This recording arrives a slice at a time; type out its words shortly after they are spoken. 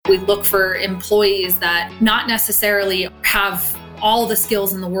We look for employees that not necessarily have all the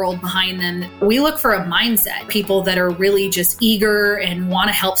skills in the world behind them. We look for a mindset, people that are really just eager and want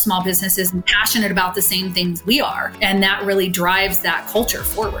to help small businesses and passionate about the same things we are. And that really drives that culture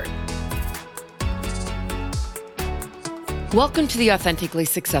forward. Welcome to the Authentically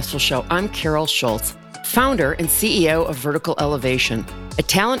Successful Show. I'm Carol Schultz, founder and CEO of Vertical Elevation, a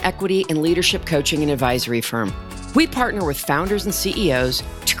talent equity and leadership coaching and advisory firm. We partner with founders and CEOs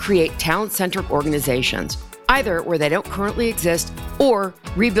to create talent-centric organizations, either where they don't currently exist or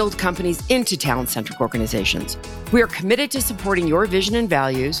rebuild companies into talent-centric organizations. We are committed to supporting your vision and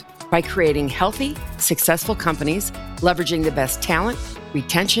values by creating healthy, successful companies, leveraging the best talent,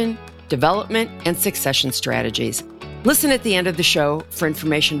 retention, development, and succession strategies. Listen at the end of the show for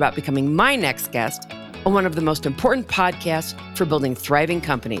information about becoming my next guest on one of the most important podcasts for building thriving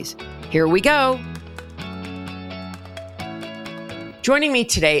companies. Here we go. Joining me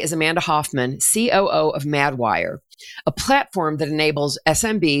today is Amanda Hoffman, COO of Madwire, a platform that enables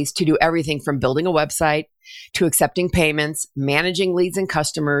SMBs to do everything from building a website to accepting payments, managing leads and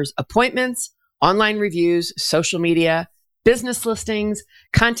customers, appointments, online reviews, social media, business listings,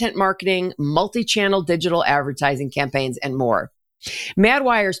 content marketing, multi-channel digital advertising campaigns, and more.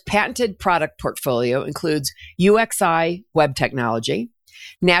 Madwire's patented product portfolio includes UXI web technology,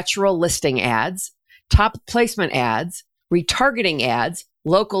 natural listing ads, top placement ads, retargeting ads,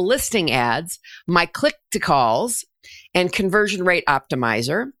 local listing ads, my click-to-calls, and conversion rate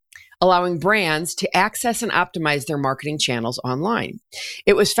optimizer, allowing brands to access and optimize their marketing channels online.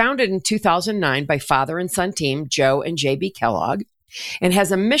 It was founded in 2009 by father and son team Joe and JB Kellogg and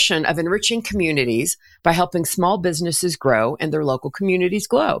has a mission of enriching communities by helping small businesses grow and their local communities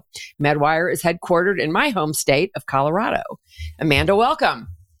glow. Madwire is headquartered in my home state of Colorado. Amanda, welcome.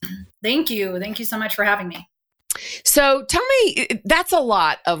 Thank you. Thank you so much for having me. So tell me, that's a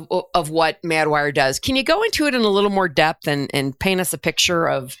lot of what Madwire does. Can you go into it in a little more depth and paint us a picture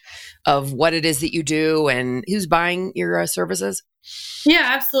of what it is that you do and who's buying your services? Yeah,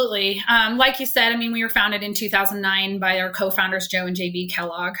 absolutely. Like you said, we were founded in 2009 by our co-founders, Joe and JB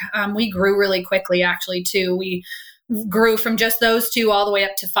Kellogg. We grew really quickly, actually, too. We grew from just those two all the way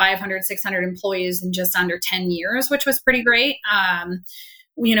up to 500, 600 employees in just under 10 years, which was pretty great.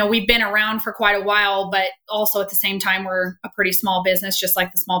 We've been around for quite a while, but also at the same time, we're a pretty small business, just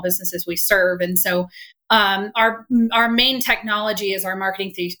like the small businesses we serve. And so our main technology is our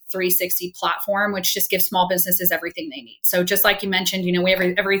Marketing 360 platform, which just gives small businesses everything they need. So just like you mentioned, we have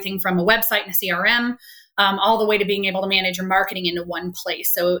everything from a website and a CRM, all the way to being able to manage your marketing into one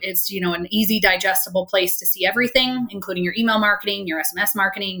place. So it's, an easy, digestible place to see everything, including your email marketing, your SMS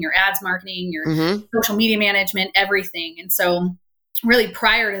marketing, your ads marketing, your social media management, everything. And so really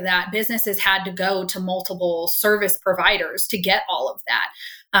prior to that, businesses had to go to multiple service providers to get all of that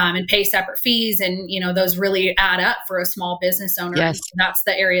and pay separate fees. And, those really add up for a small business owner. Yes. And that's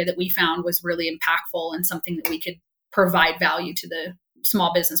the area that we found was really impactful and something that we could provide value to the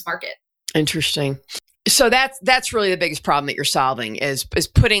small business market. Interesting. So that's really the biggest problem that you're solving is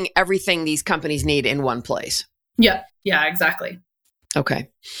putting everything these companies need in one place. Yeah, exactly. Okay.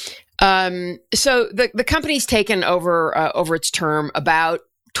 So the company's taken over its term about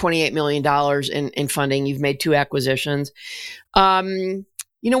 $28 million in funding. You've made 2 acquisitions.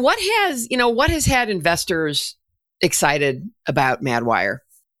 What has had investors excited about Madwire?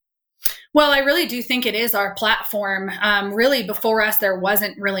 Well, I really do think it is our platform. Really, before us, there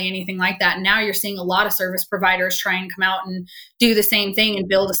wasn't really anything like that. Now you're seeing a lot of service providers try and come out and do the same thing and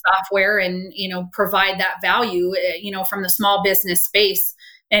build a software and, provide that value, from the small business space.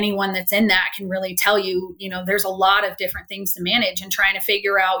 Anyone that's in that can really tell you, there's a lot of different things to manage and trying to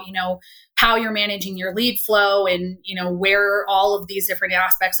figure out, how you're managing your lead flow and, where all of these different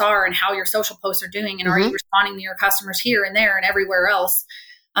aspects are and how your social posts are doing. And are you responding to your customers here and there and everywhere else?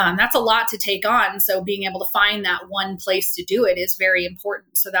 That's a lot to take on. So being able to find that one place to do it is very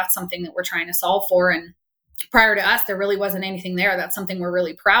important. So that's something that we're trying to solve for. And prior to us, there really wasn't anything there. That's something we're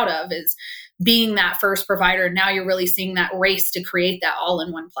really proud of is being that first provider. Now you're really seeing that race to create that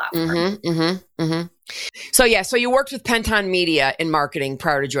all-in-one platform. So you worked with Penton Media in marketing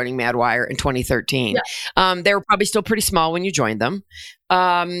prior to joining Madwire in 2013. Yeah. They were probably still pretty small when you joined them.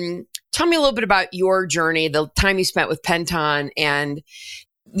 Tell me a little bit about your journey, the time you spent with Penton and,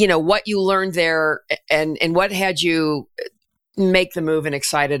 what you learned there and what had you make the move and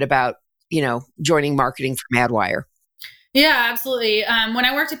excited about, joining marketing for Madwire. Yeah, absolutely. When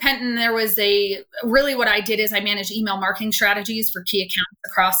I worked at Penton, there was what I did is I managed email marketing strategies for key accounts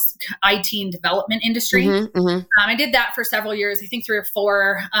across IT and development industry. I did that for several years, I think 3 or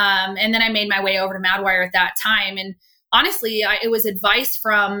 4. And then I made my way over to Madwire at that time. And honestly, it was advice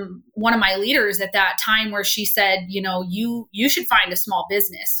from one of my leaders at that time where she said, you should find a small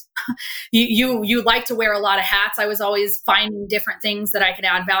business. you like to wear a lot of hats. I was always finding different things that I could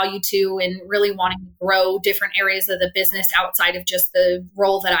add value to and really wanting to grow different areas of the business outside of just the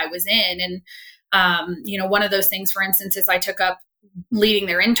role that I was in. And, one of those things, for instance, is I took up leading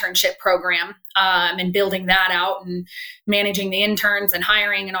their internship program and building that out and managing the interns and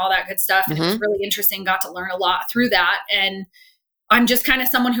hiring and all that good stuff. And it was really interesting, got to learn a lot through that. And I'm just kind of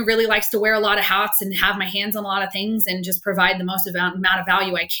someone who really likes to wear a lot of hats and have my hands on a lot of things and just provide the most amount of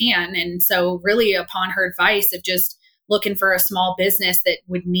value I can. And so really upon her advice of just looking for a small business that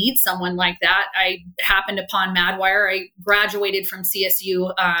would need someone like that, I happened upon Madwire. I graduated from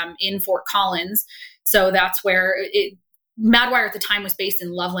CSU in Fort Collins. So that's where Madwire at the time was based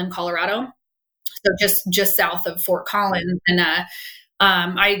in Loveland, Colorado. So just south of Fort Collins. And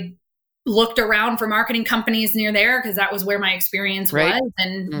I looked around for marketing companies near there because that was where my experience was,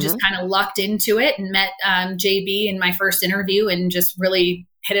 and just kind of lucked into it and met JB in my first interview and just really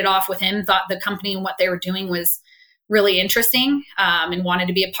hit it off with him. Thought the company and what they were doing was really interesting and wanted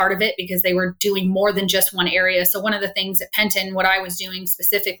to be a part of it because they were doing more than just one area. So one of the things at Penton, what I was doing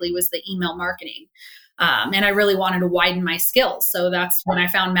specifically was the email marketing. And I really wanted to widen my skills. So that's when I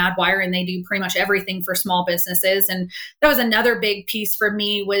found Madwire, and they do pretty much everything for small businesses. And that was another big piece for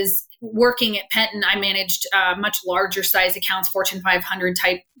me was working at Penton. I managed much larger size accounts, Fortune 500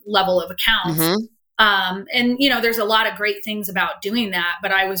 type level of accounts. And, there's a lot of great things about doing that,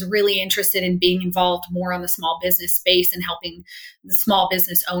 but I was really interested in being involved more on the small business space and helping the small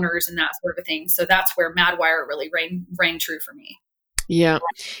business owners and that sort of thing. So that's where Madwire really rang true for me. Yeah.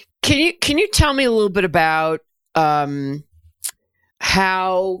 Can you tell me a little bit about how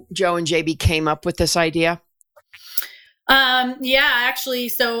Joe and JB came up with this idea? Yeah, actually,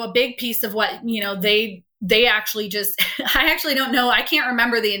 so a big piece of what, they actually just, I actually don't know. I can't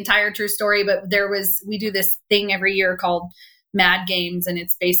remember the entire true story, but we do this thing every year called Mad Games. And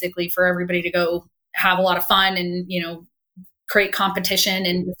it's basically for everybody to go have a lot of fun and, create competition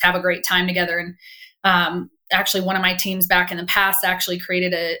and just have a great time together. And, actually, one of my teams back in the past actually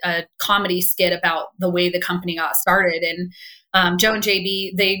created a comedy skit about the way the company got started. And Joe and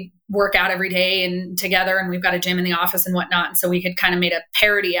JB, they work out every day and together, and we've got a gym in the office and whatnot. And so we had kind of made a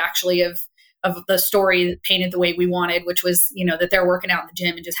parody actually of the story painted the way we wanted, which was, that they're working out in the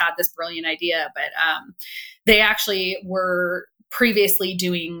gym and just had this brilliant idea. But they actually were previously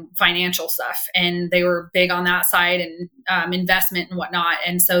doing financial stuff, and they were big on that side and investment and whatnot.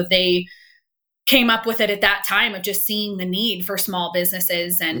 And so they came up with it at that time of just seeing the need for small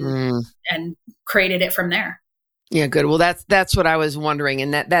businesses and created it from there. Yeah, good. Well, that's what I was wondering.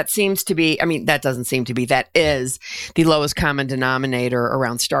 And that seems to be, that doesn't seem to be, that is the lowest common denominator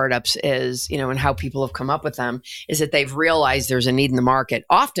around startups is, and how people have come up with them is that they've realized there's a need in the market,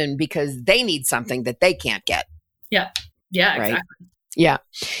 often because they need something that they can't get. Yeah. Yeah, right? Exactly. Yeah.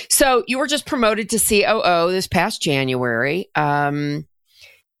 So you were just promoted to COO this past January. From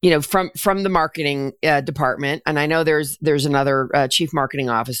the marketing department, and I know there's another chief marketing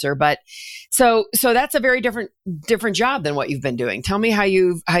officer, but so that's a very different job than what you've been doing. Tell me how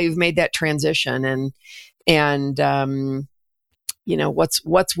you've made that transition, and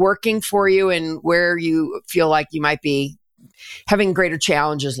what's working for you, and where you feel like you might be having greater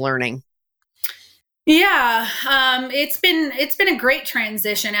challenges learning. Yeah, it's been a great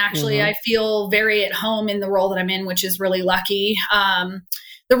transition. Actually, I feel very at home in the role that I'm in, which is really lucky.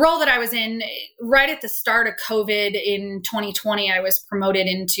 The role that I was in right at the start of COVID in 2020, I was promoted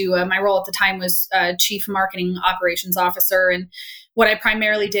into my role at the time was Chief Marketing Operations Officer. And what I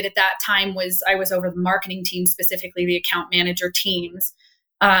primarily did at that time was I was over the marketing team, specifically the account manager teams,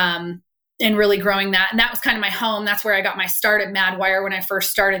 and really growing that. And that was kind of my home. That's where I got my start at Madwire. When I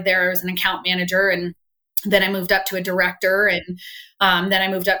first started there, I was an account manager, and then I moved up to a director, and then I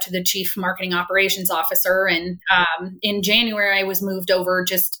moved up to the chief marketing operations officer. And in January, I was moved over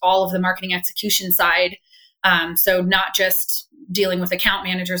just all of the marketing execution side. So not just dealing with account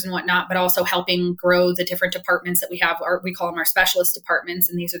managers and whatnot, but also helping grow the different departments that we have. We call them our specialist departments.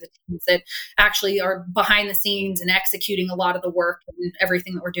 And these are the teams that actually are behind the scenes and executing a lot of the work and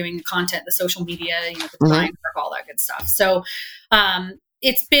everything that we're doing, the content, the social media, the design work, all that good stuff. So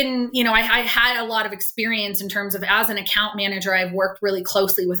it's been, I had a lot of experience in terms of as an account manager, I've worked really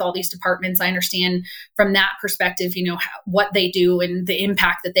closely with all these departments. I understand from that perspective, what they do and the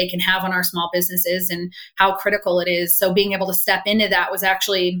impact that they can have on our small businesses and how critical it is. So being able to step into that was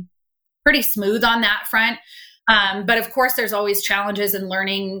actually pretty smooth on that front. But of course, there's always challenges in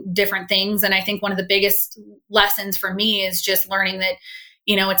learning different things. And I think one of the biggest lessons for me is just learning that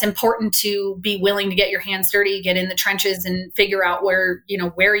it's important to be willing to get your hands dirty, get in the trenches and figure out where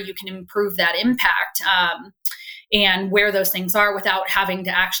you can improve that impact. And where those things are without having to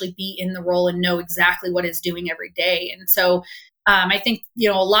actually be in the role and know exactly what it's doing every day. And so I think,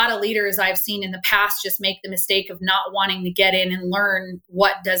 a lot of leaders I've seen in the past just make the mistake of not wanting to get in and learn,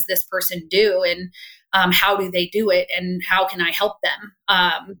 what does this person do and how do they do it and how can I help them?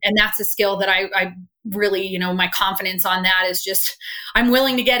 And that's a skill that I really, my confidence on that is just, I'm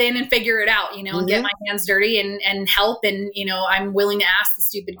willing to get in and figure it out, and get my hands dirty and help. And, I'm willing to ask the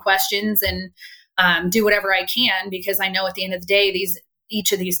stupid questions and do whatever I can, because I know at the end of the day,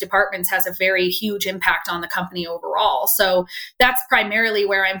 each of these departments has a very huge impact on the company overall. So that's primarily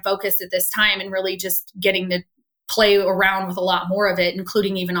where I'm focused at this time, and really just getting to play around with a lot more of it,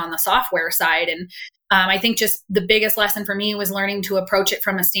 including even on the software side. And I think just the biggest lesson for me was learning to approach it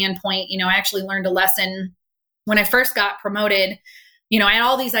from a standpoint. I actually learned a lesson when I first got promoted. I had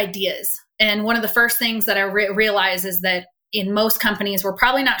all these ideas. And one of the first things that I realized is that in most companies, we're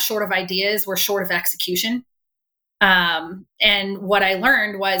probably not short of ideas, we're short of execution. And what I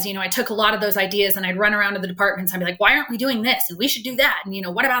learned was, I took a lot of those ideas and I'd run around to the departments. I'd be like, why aren't we doing this? And we should do that.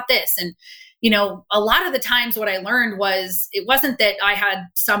 And, what about this? And, a lot of the times what I learned was, it wasn't that I had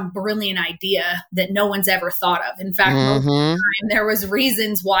some brilliant idea that no one's ever thought of. In fact, most of the time, there was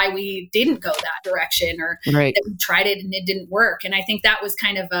reasons why we didn't go that direction, or that we tried it and it didn't work. And I think that was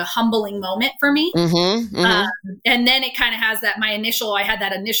kind of a humbling moment for me. And then it kind of has that, I had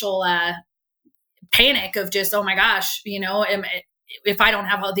that initial panic of just, oh my gosh, if I don't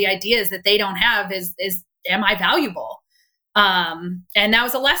have all the ideas that they don't have, am I valuable? And that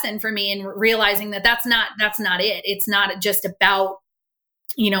was a lesson for me in realizing that that's not it. It's not just about,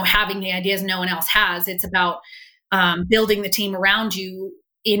 having the ideas no one else has. It's about building the team around you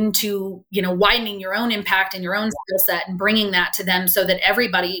into, widening your own impact and your own skill set and bringing that to them, so that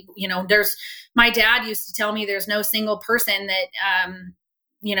everybody, my dad used to tell me there's no single person that,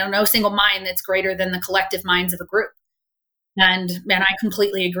 no single mind that's greater than the collective minds of a group. And I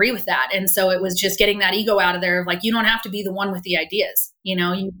completely agree with that. And so it was just getting that ego out of there of like, you don't have to be the one with the ideas, you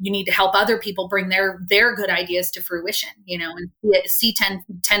need to help other people bring their good ideas to fruition, and see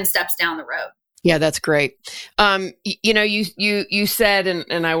 10 steps down the road. Yeah, that's great. You said,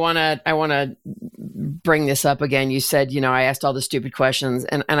 and I want to bring this up again. You said, I asked all the stupid questions,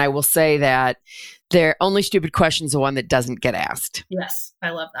 and I will say that they're only stupid questions, the one that doesn't get asked. Yes.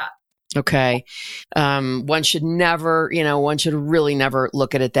 I love that. Okay. One should really never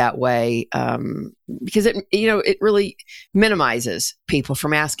look at it that way, because it really minimizes people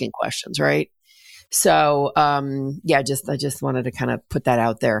from asking questions. Right. So, I just wanted to kind of put that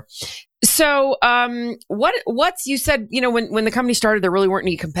out there. So, you said, when the company started, there really weren't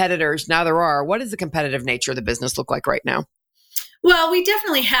any competitors. Now there are. What does the competitive nature of the business look like right now? Well, we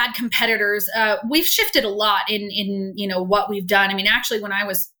definitely had competitors. We've shifted a lot in what we've done. I mean, actually, when I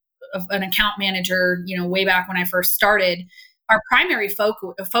was an account manager, way back when I first started, our primary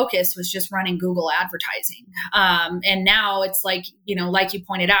focus was just running Google advertising. And now it's like, like you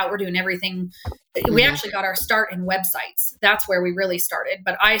pointed out, we're doing everything. We actually got our start in websites. That's where we really started.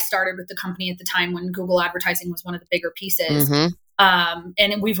 But I started with the company at the time when Google advertising was one of the bigger pieces.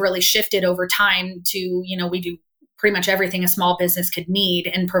 And we've really shifted over time to, we do pretty much everything a small business could need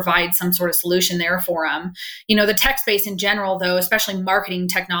and provide some sort of solution there for them. The tech space in general, though, especially marketing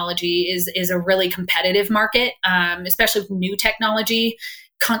technology, is a really competitive market, especially with new technology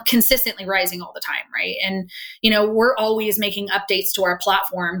consistently rising all the time, right? And, we're always making updates to our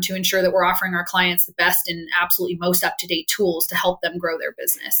platform to ensure that we're offering our clients the best and absolutely most up-to-date tools to help them grow their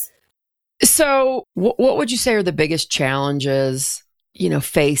business. So what would you say are the biggest challenges,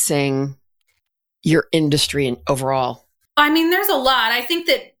 facing your industry and overall? I mean, there's a lot. I think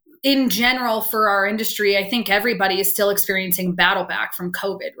that in general for our industry, I think everybody is still experiencing battle back from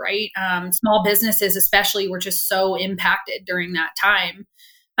COVID, right? Small businesses especially were just so impacted during that time.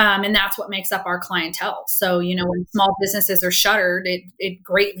 And that's what makes up our clientele. So, when small businesses are shuttered, it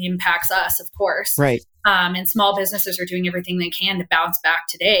greatly impacts us, of course. Right. And small businesses are doing everything they can to bounce back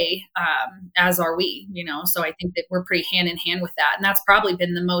today, as are we, so I think that we're pretty hand in hand with that. And that's probably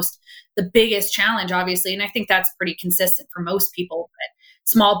been the biggest challenge, obviously. And I think that's pretty consistent for most people, but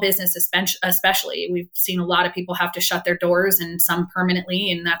small business especially, we've seen a lot of people have to shut their doors and some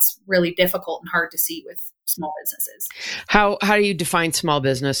permanently. And that's really difficult and hard to see with small businesses. How do you define small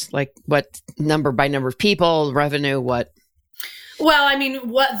business? Like what number of people, revenue, what? Well, I mean,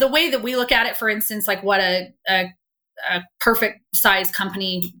 the way that we look at it, for instance, like what a perfect size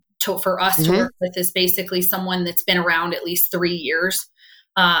company for us to work with is basically someone that's been around at least 3 years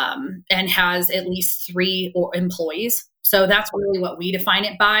and has at least 3 employees. So that's really what we define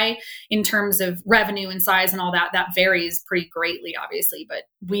it by. In terms of revenue and size and all that, that varies pretty greatly, obviously. But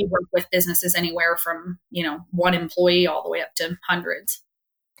we work with businesses anywhere from, one employee all the way up to hundreds.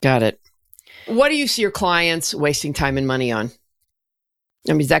 Got it. What do you see your clients wasting time and money on?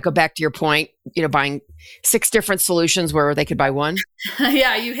 I mean, does that go back to your point, buying 6 different solutions where they could buy one?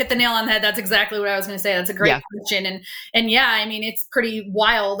 Yeah, you hit the nail on the head. That's exactly what I was going to say. That's a great question. And yeah, I mean, it's pretty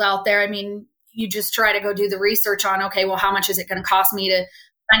wild out there. I mean, you just try to go do the research on, okay, well, how much is it going to cost me to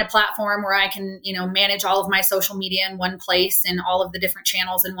find a platform where I can, manage all of my social media in one place and all of the different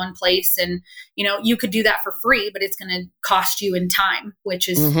channels in one place. And, you could do that for free, but it's going to cost you in time, which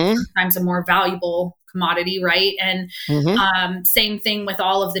is sometimes a more valuable commodity, right? And same thing with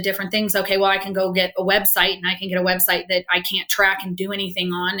all of the different things. Okay, well, I can go get a website and I can get a website that I can't track and do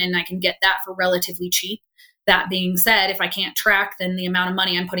anything on, and I can get that for relatively cheap. That being said, if I can't track, then the amount of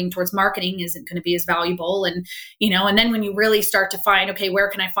money I'm putting towards marketing isn't going to be as valuable. And, and then when you really start to find, okay,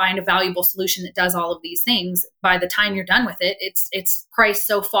 where can I find a valuable solution that does all of these things? By the time you're done with it, it's priced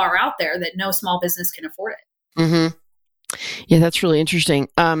so far out there that no small business can afford it. Mm-hmm. Yeah, that's really interesting.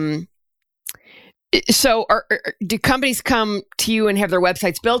 So do companies come to you and have their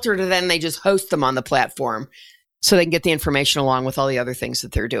websites built, or do then they just host them on the platform so they can get the information along with all the other things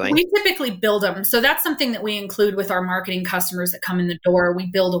that they're doing? We typically build them. So that's something that we include with our marketing customers that come in the door. We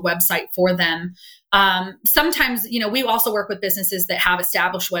build a website for them. Sometimes, we also work with businesses that have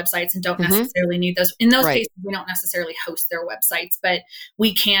established websites and don't necessarily need those. In those cases, we don't necessarily host their websites, but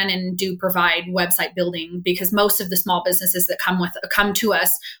we can and do provide website building, because most of the small businesses that come to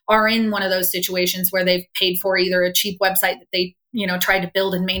us are in one of those situations where they've paid for either a cheap website that they, tried to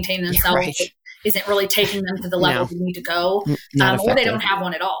build and maintain themselves. Right. Isn't really taking them to the level they need to go, or they don't have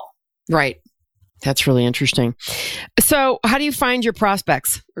one at all. Right. That's really interesting. So how do you find your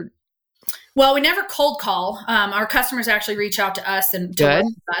prospects? Well, we never cold call. Our customers actually reach out to us and to work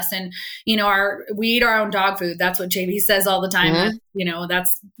with us. And, we eat our own dog food. That's what JB says all the time. Mm-hmm. That's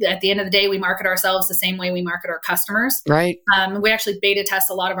at the end of the day, we market ourselves the same way we market our customers. Right. We actually beta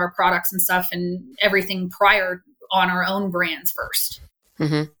test a lot of our products and stuff and everything prior on our own brands first.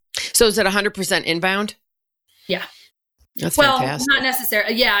 Mm-hmm. So is it 100% inbound? Yeah. That's fantastic. Not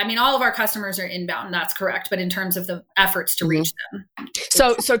necessarily. Yeah. I mean, all of our customers are inbound. That's correct. But in terms of the efforts to reach them.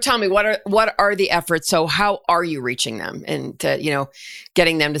 So tell me, what are the efforts? So how are you reaching them and,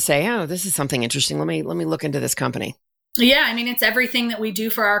 getting them to say, oh, this is something interesting. Let me look into this company. Yeah. I mean, it's everything that we do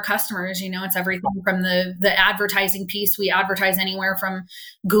for our customers. It's everything from the advertising piece. We advertise anywhere from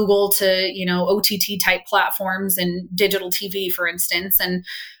Google to, OTT type platforms and digital TV, for instance. And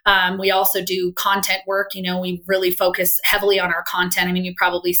we also do content work. We really focus heavily on our content. I mean, you've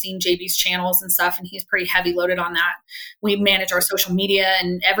probably seen JB's channels and stuff, and he's pretty heavy loaded on that. We manage our social media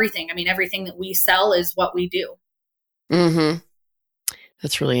and everything. I mean, everything that we sell is what we do. Mm-hmm.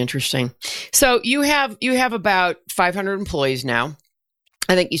 That's really interesting. So you have about 500 employees now.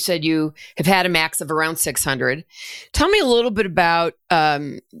 I think you said you have had a max of around 600. Tell me a little bit about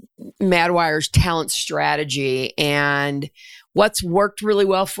Madwire's talent strategy and what's worked really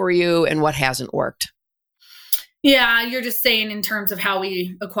well for you and what hasn't worked. Yeah, you're just saying in terms of how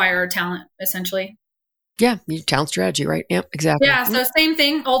we acquire our talent, essentially. Yeah, talent strategy, right? Yep, exactly. Yeah, so same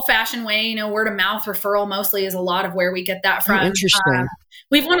thing, old-fashioned way, word of mouth referral mostly is a lot of where we get that from. Oh, interesting.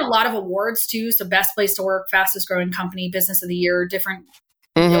 We've won a lot of awards too. So best place to work, fastest growing company, business of the year, different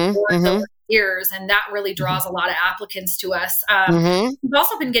awards over the years. And that really draws a lot of applicants to us. We've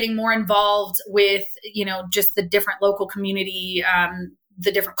also been getting more involved with, just the different local community,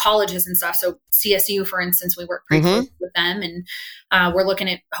 the different colleges and stuff. So CSU, for instance, we work pretty closely with them, and we're looking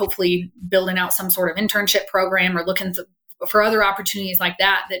at hopefully building out some sort of internship program or looking for other opportunities like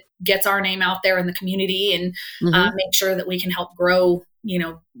that gets our name out there in the community and make sure that we can help grow,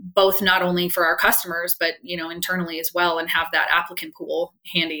 both not only for our customers, but, internally as well, and have that applicant pool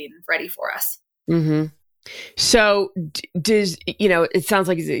handy and ready for us. Mm-hmm. So does, it sounds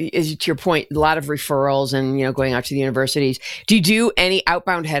like, is to your point, a lot of referrals and, going out to the universities. Do you do any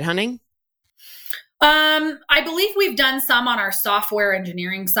outbound headhunting? I believe we've done some on our software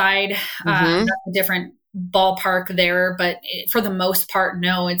engineering side. That's a different ballpark there, but for the most part,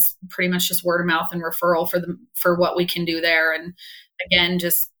 no, it's pretty much just word of mouth and referral for what we can do there. And again,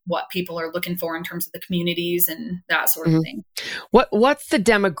 just what people are looking for in terms of the communities and that sort of thing. What's the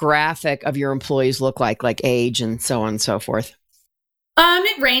demographic of your employees look like age and so on and so forth?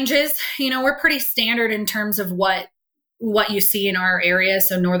 It ranges. We're pretty standard in terms of what you see in our area.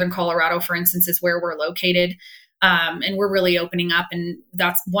 So Northern Colorado, for instance, is where we're located. And we're really opening up. And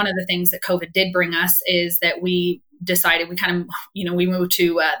that's one of the things that COVID did bring us, is that we decided we kind of, we moved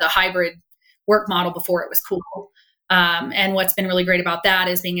to the hybrid work model before it was cool. And what's been really great about that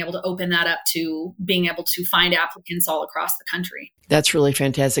is being able to open that up to being able to find applicants all across the country. That's really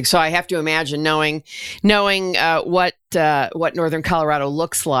fantastic. So I have to imagine knowing what Northern Colorado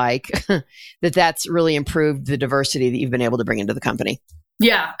looks like, that's really improved the diversity that you've been able to bring into the company.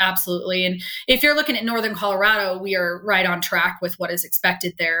 Yeah, absolutely. And if you're looking at Northern Colorado, we are right on track with what is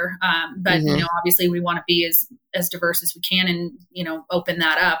expected there. But obviously we want to be as diverse as we can and, open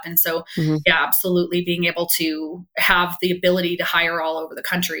that up. And so, yeah, absolutely being able to have the ability to hire all over the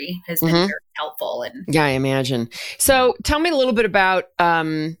country has been very helpful. And yeah, I imagine. So tell me a little bit about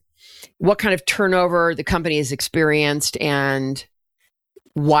what kind of turnover the company has experienced and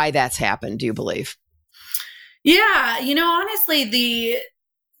why that's happened, do you believe? Yeah, honestly, the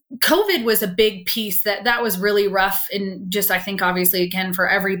COVID was a big piece that was really rough, and just, I think, obviously, again, for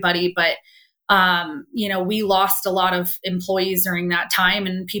everybody, but we lost a lot of employees during that time,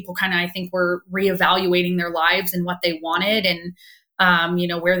 and people kind of, I think, were reevaluating their lives and what they wanted and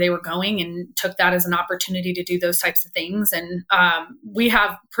where they were going, and took that as an opportunity to do those types of things. And we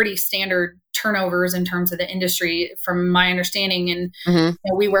have pretty standard turnovers in terms of the industry, from my understanding. And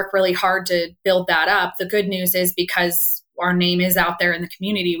we work really hard to build that up. The good news is, because our name is out there in the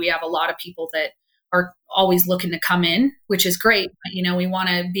community, we have a lot of people that are always looking to come in, which is great. But, we want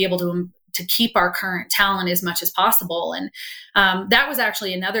to be able to keep our current talent as much as possible. And that was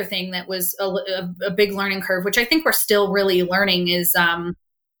actually another thing that was a big learning curve, which I think we're still really learning, is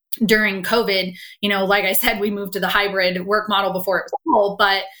during COVID, like I said, we moved to the hybrid work model before it was cool,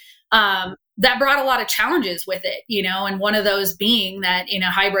 but that brought a lot of challenges with it, and one of those being that in a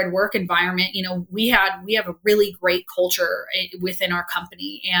hybrid work environment, we have a really great culture within our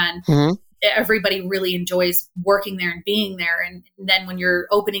company, and everybody really enjoys working there and being there. And then when you're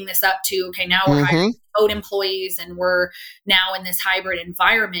opening this up to, okay, now we're hiring remote employees and we're now in this hybrid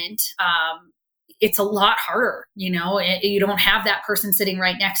environment, it's a lot harder. You don't have that person sitting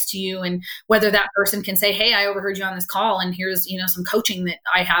right next to you, and whether that person can say, hey, I overheard you on this call, and here's, some coaching that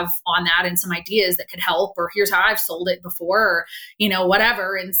I have on that and some ideas that could help, or here's how I've sold it before, or,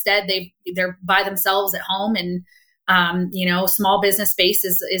 whatever. Instead, they're by themselves at home, and, small business space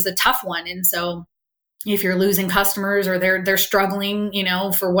is a tough one. And so if you're losing customers, or they're struggling,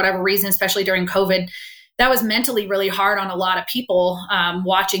 for whatever reason, especially during COVID, that was mentally really hard on a lot of people,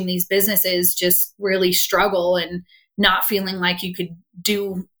 watching these businesses just really struggle and not feeling like you could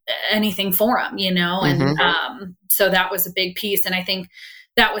do anything for them, and so that was a big piece. And I think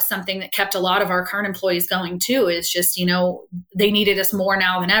that was something that kept a lot of our current employees going too, is just, they needed us more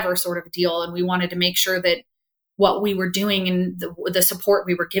now than ever, sort of a deal. And we wanted to make sure that what we were doing and the support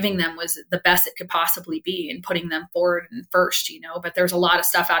we were giving them was the best it could possibly be, and putting them forward and first, but there's a lot of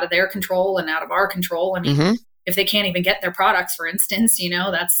stuff out of their control and out of our control. I mean, if they can't even get their products, for instance,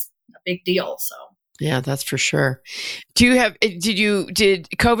 that's a big deal. So yeah, that's for sure. Did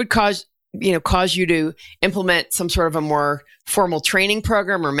COVID cause you to implement some sort of a more formal training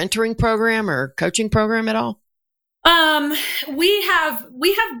program or mentoring program or coaching program at all? We have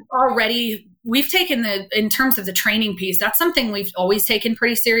already, we've taken in terms of the training piece, that's something we've always taken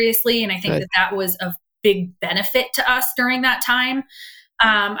pretty seriously. And I think that was a big benefit to us during that time.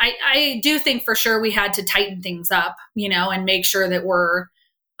 I do think for sure we had to tighten things up, and make sure that we're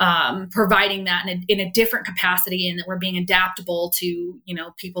providing that in a different capacity, and that we're being adaptable to,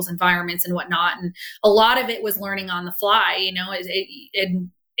 people's environments and whatnot. And a lot of it was learning on the fly,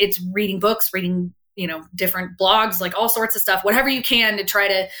 it's reading books, reading different blogs, like all sorts of stuff, whatever you can to try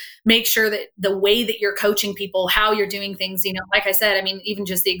to make sure that the way that you're coaching people, how you're doing things, like I said, I mean, even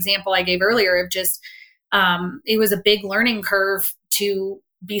just the example I gave earlier of just, it was a big learning curve to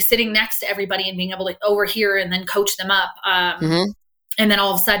be sitting next to everybody and being able to overhear and then coach them up. And then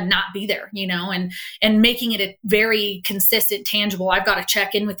all of a sudden not be there, and making it a very consistent, tangible, I've got to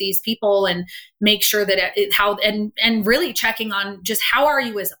check in with these people and make sure that and really checking on just how are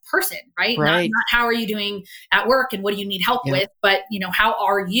you as a person, right? Not how are you doing at work and what do you need help with, but, how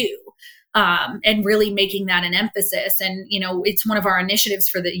are you? And really making that an emphasis. And, it's one of our initiatives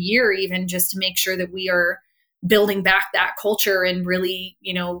for the year, even just to make sure that we are building back that culture and really,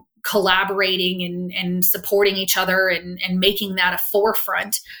 collaborating and supporting each other and making that a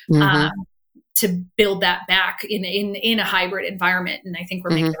forefront to build that back in a hybrid environment. And I think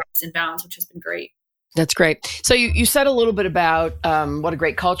we're making leaps and bounds, which has been great. That's great. So you said a little bit about what a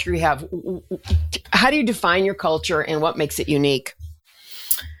great culture you have. How do you define your culture and what makes it unique?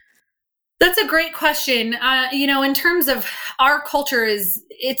 That's a great question. In terms of our culture,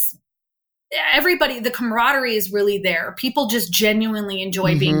 it's everybody, the camaraderie is really there. People just genuinely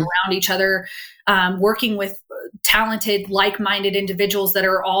enjoy being around each other, working with talented, like-minded individuals that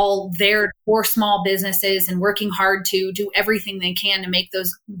are all there for small businesses and working hard to do everything they can to make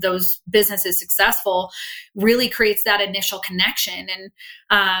those businesses successful really creates that initial connection. And,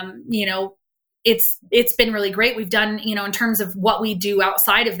 it's been really great. We've done, in terms of what we do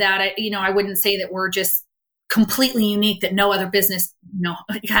outside of that, I wouldn't say that we're just completely unique, that no other business,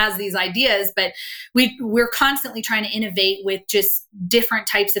 has these ideas, but we're constantly trying to innovate with just different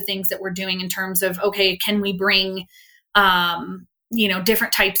types of things that we're doing in terms of, okay, can we bring,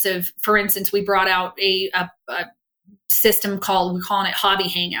 different types of, for instance, we brought out a system we're calling it Hobby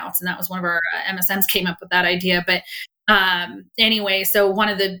Hangouts. And that was one of our MSMs came up with that idea. But anyway, so one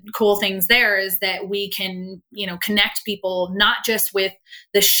of the cool things there is that we can, connect people, not just with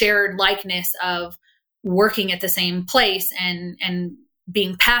the shared likeness of working at the same place and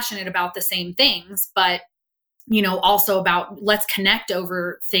being passionate about the same things, but, also about let's connect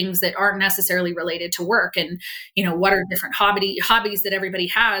over things that aren't necessarily related to work. And, what are different hobbies that everybody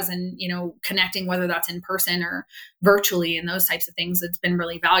has, and, connecting, whether that's in person or virtually, and those types of things, it's been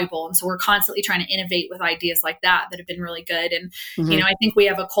really valuable. And so we're constantly trying to innovate with ideas like that have been really good. And, I think we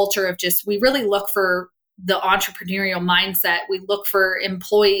have a culture of we really look for the entrepreneurial mindset. We look for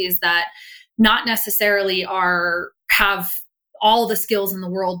employees that not necessarily have all the skills in the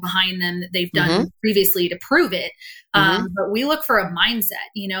world behind them that they've done previously to prove it. But we look for a mindset,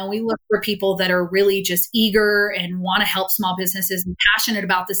 we look for people that are really just eager and want to help small businesses and passionate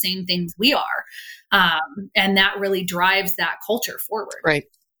about the same things we are. And that really drives that culture forward. Right.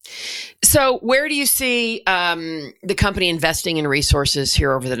 So where do you see the company investing in resources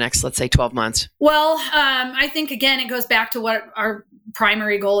here over the next, let's say, 12 months? Well, I think, again, it goes back to what our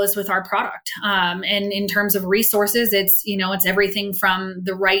primary goal is with our product. And in terms of resources, it's everything from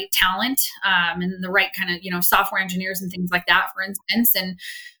the right talent and the right kind of, software engineers and things like that, for instance.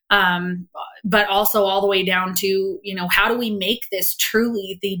 And but also all the way down to, how do we make this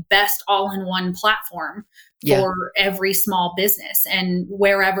truly the best all-in-one platform for every small business, and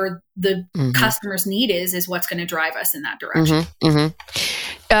wherever the customer's need is what's going to drive us in that direction.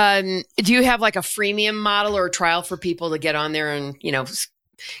 Do you have like a freemium model or a trial for people to get on there and,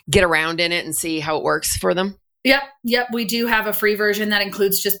 get around in it and see how it works for them? Yep. We do have a free version that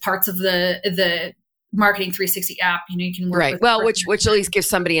includes just parts of the Marketing 360 app. You can work with. Well, which at least gives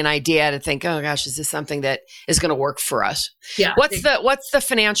somebody an idea to think, oh gosh, is this something that is going to work for us? Yeah. What's the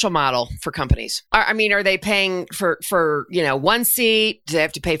financial model for companies? Are they paying for one seat? Do they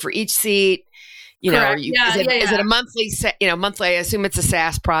have to pay for each seat? Is it a monthly, monthly? I assume it's a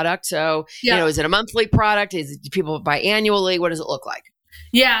SaaS product. So, is it a monthly product? Do people buy annually? What does it look like?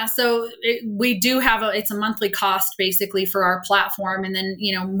 Yeah. So we do have it's a monthly cost basically for our platform. And then,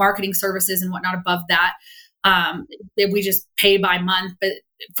 marketing services and whatnot above that, we just pay by month. But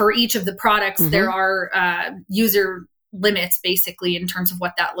for each of the products, there are user limits basically in terms of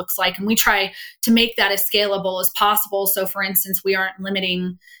what that looks like. And we try to make that as scalable as possible. So for instance, we aren't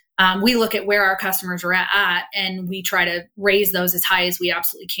limiting, we look at where our customers are at, and we try to raise those as high as we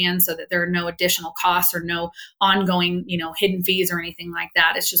absolutely can so that there are no additional costs or no ongoing, hidden fees or anything like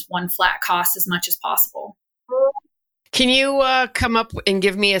that. It's just one flat cost as much as possible. Can you come up and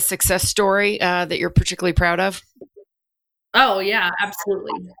give me a success story that you're particularly proud of? Oh, yeah,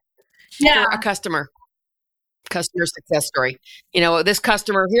 absolutely. Yeah. For a customer success story. This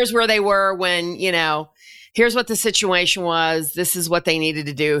customer, here's where they were when, here's what the situation was. This is what they needed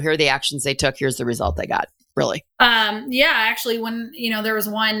to do. Here are the actions they took. Here's the result they got. Really? Yeah, actually, when, there was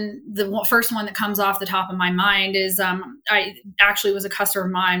the first one that comes off the top of my mind is, I actually was a customer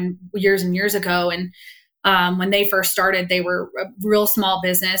of mine years and years ago. And when they first started, they were a real small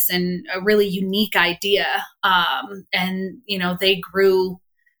business and a really unique idea. And, they grew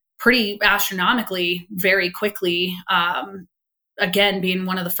pretty astronomically very quickly. Again, being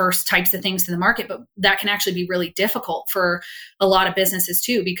one of the first types of things to the market, but that can actually be really difficult for a lot of businesses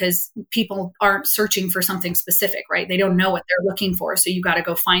too, because people aren't searching for something specific, right? They don't know what they're looking for. So you got to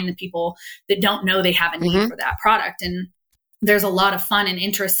go find the people that don't know they have a need for that product. And there's a lot of fun and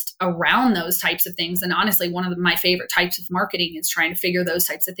interest around those types of things. And honestly, one of my favorite types of marketing is trying to figure those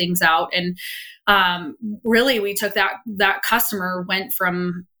types of things out. And really, we took that customer went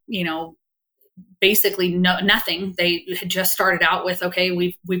from, basically nothing. They had just started out with, okay,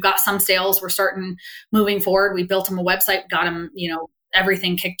 we've got some sales. We're starting moving forward. We built them a website, got them,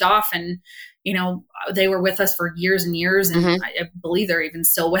 everything kicked off, and, they were with us for years and years. And I believe they're even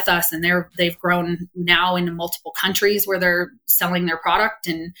still with us, and they've grown now into multiple countries where they're selling their product,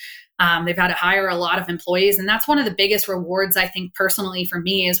 and they've had to hire a lot of employees. And that's one of the biggest rewards, I think, personally for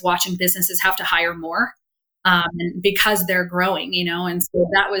me, is watching businesses have to hire more. And because they're growing, and so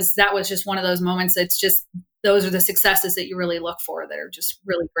that was just one of those moments that's just those are the successes that you really look for that are just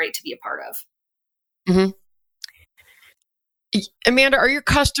really great to be a part of. Mm-hmm. Amanda, are your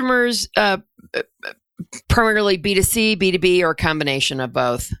customers primarily B2C, B2B, or a combination of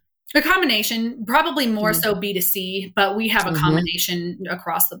both? A combination, probably more so B2C, but we have a combination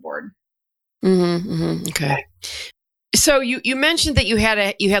across the board. Okay. So you mentioned that you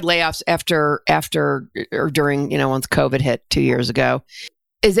had layoffs after or during, once COVID hit 2 years ago.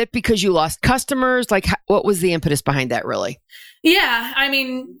 Is it because you lost customers? Like, what was the impetus behind that, really? Yeah, I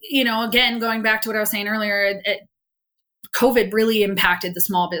mean, again, going back to what I was saying earlier, COVID really impacted the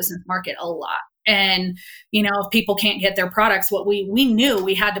small business market a lot. And, if people can't get their products, what we knew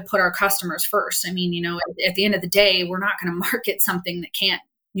we had to put our customers first. I mean, at the end of the day, we're not going to market something that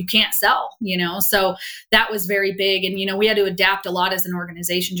you can't sell, so that was very big. And, we had to adapt a lot as an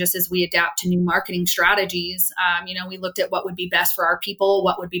organization, just as we adapt to new marketing strategies. We looked at what would be best for our people,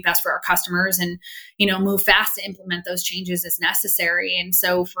 what would be best for our customers, and, move fast to implement those changes as necessary. And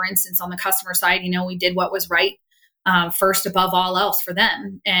so, for instance, on the customer side, we did what was right first above all else for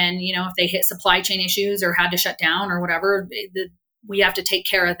them. And, if they hit supply chain issues or had to shut down or whatever, we have to take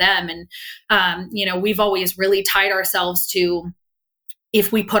care of them. And, we've always really tied ourselves to,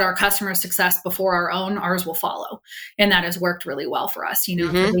 if we put our customer success before our own, ours will follow. And that has worked really well for us. They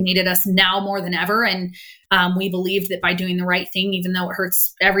needed us now more than ever. And we believe that by doing the right thing, even though it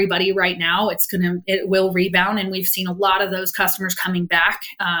hurts everybody right now, it will rebound. And we've seen a lot of those customers coming back,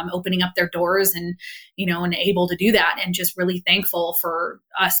 opening up their doors and able to do that. And just really thankful for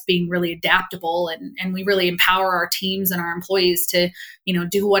us being really adaptable. And we really empower our teams and our employees to,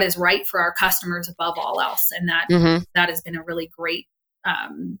 do what is right for our customers above all else. And that has been a really great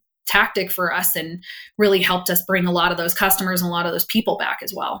tactic for us, and really helped us bring a lot of those customers and a lot of those people back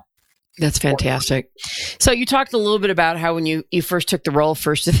as well. That's fantastic. So you talked a little bit about how when you first took the role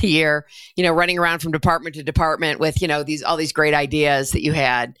first of the year, running around from department to department with, all these great ideas that you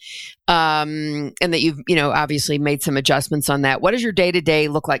had, and that you've, obviously made some adjustments on that. What does your day-to-day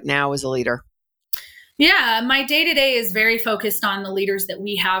look like now as a leader? Yeah, my day-to-day is very focused on the leaders that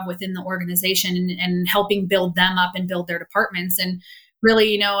we have within the organization and helping build them up and build their departments. And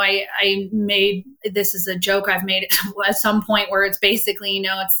really, I made, this is a joke I've made at some point where it's basically,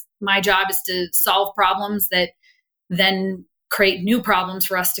 it's my job is to solve problems that then create new problems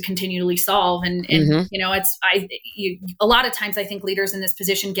for us to continually solve. And a lot of times I think leaders in this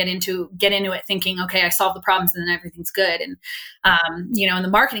position get into it thinking, okay, I solve the problems and then everything's good. And, in the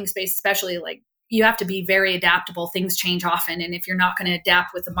marketing space, especially, like, you have to be very adaptable. Things change often. And if you're not going to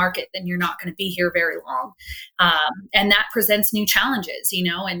adapt with the market, then you're not going to be here very long. And that presents new challenges,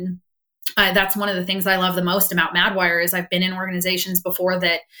 and that's one of the things I love the most about Madwire is I've been in organizations before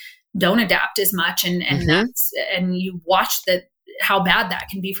that don't adapt as much. And you watch how bad that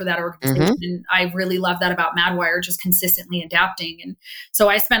can be for that organization. And I really love that about Madwire, just consistently adapting. And so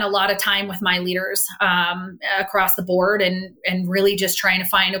I spend a lot of time with my leaders across the board and really just trying to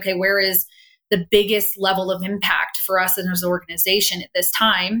find, okay, where is the biggest level of impact for us as an organization at this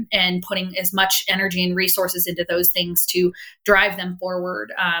time, and putting as much energy and resources into those things to drive them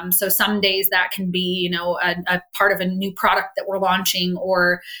forward. So some days that can be, a part of a new product that we're launching,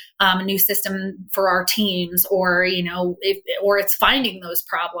 or a new system for our teams, or, or it's finding those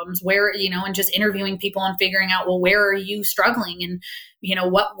problems where, and just interviewing people and figuring out, well, where are you struggling? And,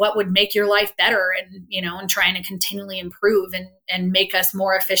 what would make your life better, and, and trying to continually improve and make us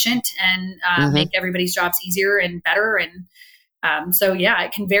more efficient and make everybody's jobs easier and better. And so, yeah,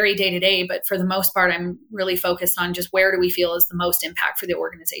 it can vary day to day, but for the most part, I'm really focused on just where do we feel is the most impact for the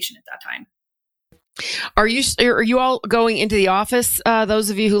organization at that time. Are you all going into the office?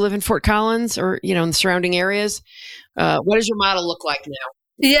 Those of you who live in Fort Collins or, in the surrounding areas, what does your model look like now?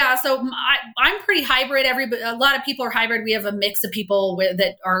 Yeah, so I'm pretty hybrid. A lot of people are hybrid. We have a mix of people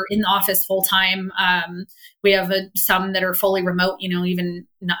that are in the office full time. We have some that are fully remote. Even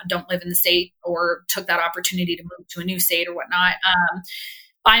don't live in the state or took that opportunity to move to a new state or whatnot.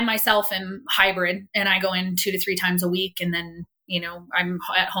 I myself am hybrid, and I go in 2 to 3 times a week, and then I'm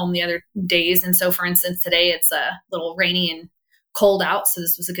at home the other days. And so, for instance, today it's a little rainy and cold out, so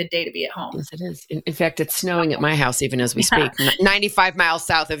this was a good day to be at home. Yes, it is. In fact, it's snowing at my house even as we speak, 95 miles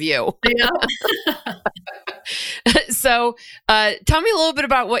south of you. Yeah. So tell me a little bit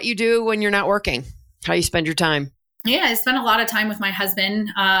about what you do when you're not working, how you spend your time. Yeah, I spend a lot of time with my husband.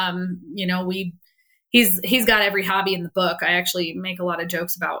 He's got every hobby in the book. I actually make a lot of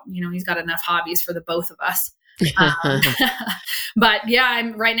jokes about, he's got enough hobbies for the both of us. Um, but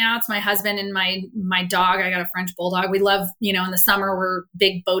yeah, right now it's my husband and my dog. I got a French bulldog. We love, in the summer, we're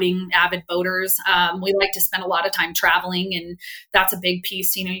big avid boaters. We like to spend a lot of time traveling, and that's a big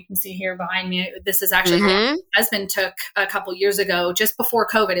piece. You can see here behind me, this is actually my husband took a couple years ago, just before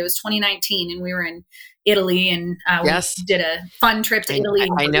COVID. It was 2019, and we were in Italy, and we did a fun trip to Italy.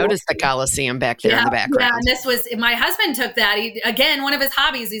 I noticed the Colosseum back there in the background. Yeah, and this was, my husband took that. Again, one of his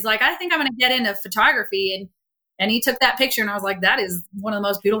hobbies. He's like, I think I'm going to get into photography, and he took that picture, and I was like, that is one of the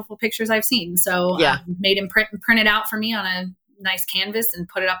most beautiful pictures I've seen. So made him print it out for me on a nice canvas and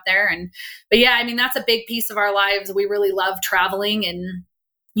put it up there. But yeah, I mean, that's a big piece of our lives. We really love traveling, and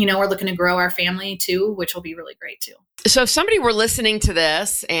we're looking to grow our family too, which will be really great too. So if somebody were listening to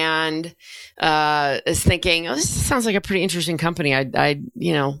this and is thinking, oh, this sounds like a pretty interesting company, I'd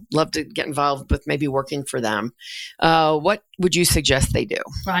love to get involved with maybe working for them, what would you suggest they do?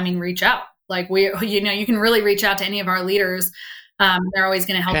 Well, I mean, reach out. Like you can really reach out to any of our leaders. They're always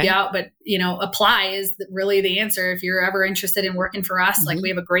going to help you out, but apply is really the answer. If you're ever interested in working for us, like we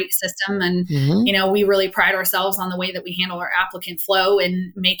have a great system, and we really pride ourselves on the way that we handle our applicant flow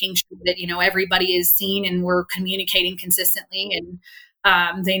and making sure that everybody is seen and we're communicating consistently,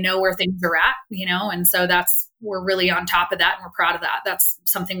 and they know where things are at. And so we're really on top of that, and we're proud of that. That's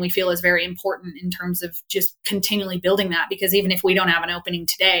something we feel is very important in terms of just continually building that, because even if we don't have an opening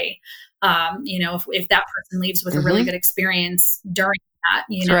today, if that person leaves with a really good experience during that,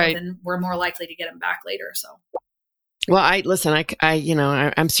 then we're more likely to get them back later. So. Well,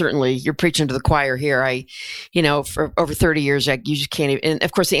 I'm certainly, you're preaching to the choir here. For over 30 years, you just can't even, and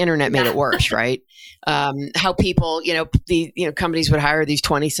of course the internet made it worse, right? How people, companies would hire these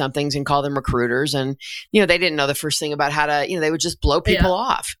 20 somethings and call them recruiters. And, they didn't know the first thing about how to, they would just blow people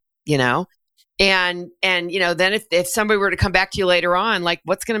off, And then if somebody were to come back to you later on, like,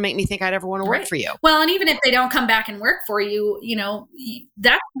 what's going to make me think I'd ever want to work for you? Well, and even if they don't come back and work for you,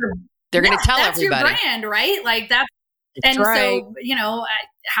 that's they're going to tell that's everybody. Your brand, right? Like that's right. So,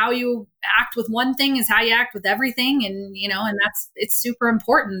 how you act with one thing is how you act with everything. And, and it's super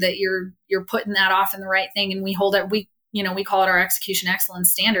important that you're putting that off in the right thing. And we hold it, we call it our execution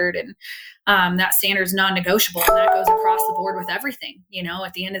excellence standard. And that standard is non-negotiable, and that goes across the board with everything.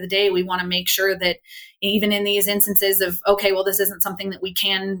 At the end of the day, we want to make sure that even in these instances of, okay, well, this isn't something that we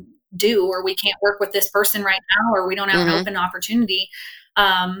can do, or we can't work with this person right now, or we don't have an open opportunity.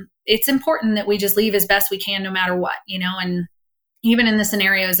 It's important that we just leave as best we can, no matter what, and even in the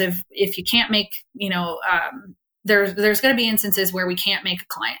scenarios of, if you can't make, there's going to be instances where we can't make a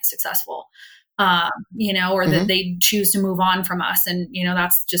client successful. Or that they choose to move on from us. And,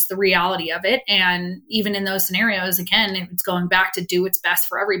 that's just the reality of it. And even in those scenarios, again, if it's going back to do what's best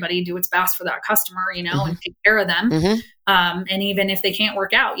for everybody, do what's best for that customer, and take care of them. And even if they can't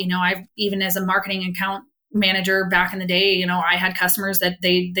work out, I've, even as a marketing account manager back in the day, I had customers that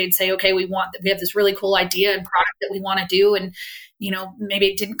they'd say, okay, we have this really cool idea and product that we want to do. And, maybe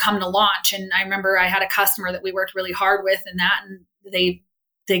it didn't come to launch. And I remember I had a customer that we worked really hard with, and they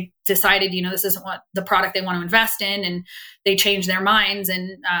decided, this isn't what the product they want to invest in. And they changed their minds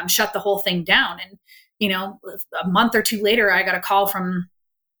and shut the whole thing down. And, a month or two later, I got a call from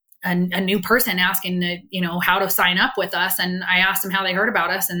a new person asking, how to sign up with us. And I asked them how they heard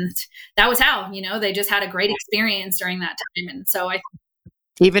about us. And that was how, they just had a great experience during that time. And so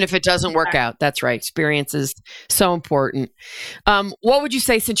even if it doesn't work out, that's right. Experience is so important. What would you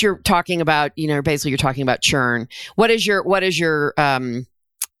say, since you're talking about, basically you're talking about churn, what is your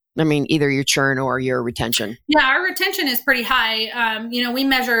either your churn or your retention? Yeah, our retention is pretty high. We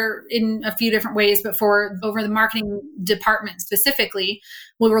measure in a few different ways, but over the marketing department specifically,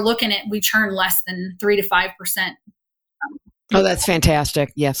 we churn less than 3 to 5%. Oh, that's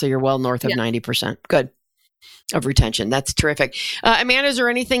fantastic. Yeah, so you're well north of 90%. Good. Of retention. That's terrific. Amanda, is there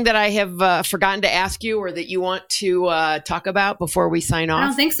anything that I have forgotten to ask you, or that you want to talk about before we sign off? I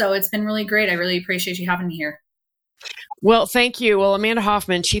don't think so. It's been really great. I really appreciate you having me here. Well, thank you. Well, Amanda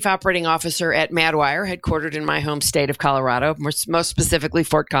Hoffman, Chief Operating Officer at Madwire, headquartered in my home state of Colorado, most specifically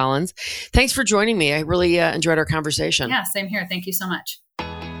Fort Collins. Thanks for joining me. I really enjoyed our conversation. Yeah, same here. Thank you so much.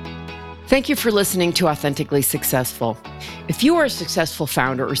 Thank you for listening to Authentically Successful. If you are a successful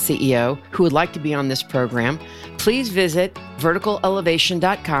founder or CEO who would like to be on this program, please visit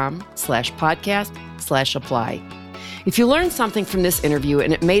verticalelevation.com/podcast/apply. If you learned something from this interview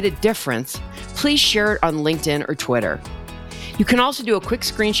and it made a difference, please share it on LinkedIn or Twitter. You can also do a quick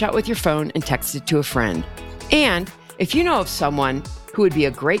screenshot with your phone and text it to a friend. And if you know of someone who would be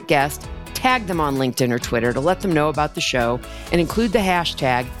a great guest, tag them on LinkedIn or Twitter to let them know about the show and include the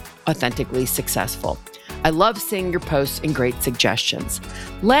hashtag Authentically Successful. I love seeing your posts and great suggestions.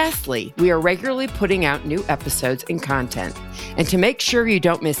 Lastly, we are regularly putting out new episodes and content. And to make sure you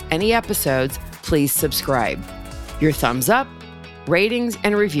don't miss any episodes, please subscribe. Your thumbs up, ratings,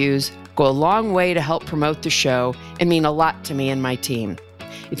 and reviews go a long way to help promote the show and mean a lot to me and my team.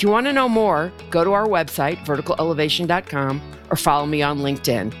 If you want to know more, go to our website, verticalelevation.com, or follow me on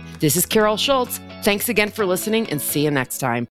LinkedIn. This is Carol Schultz. Thanks again for listening, and see you next time.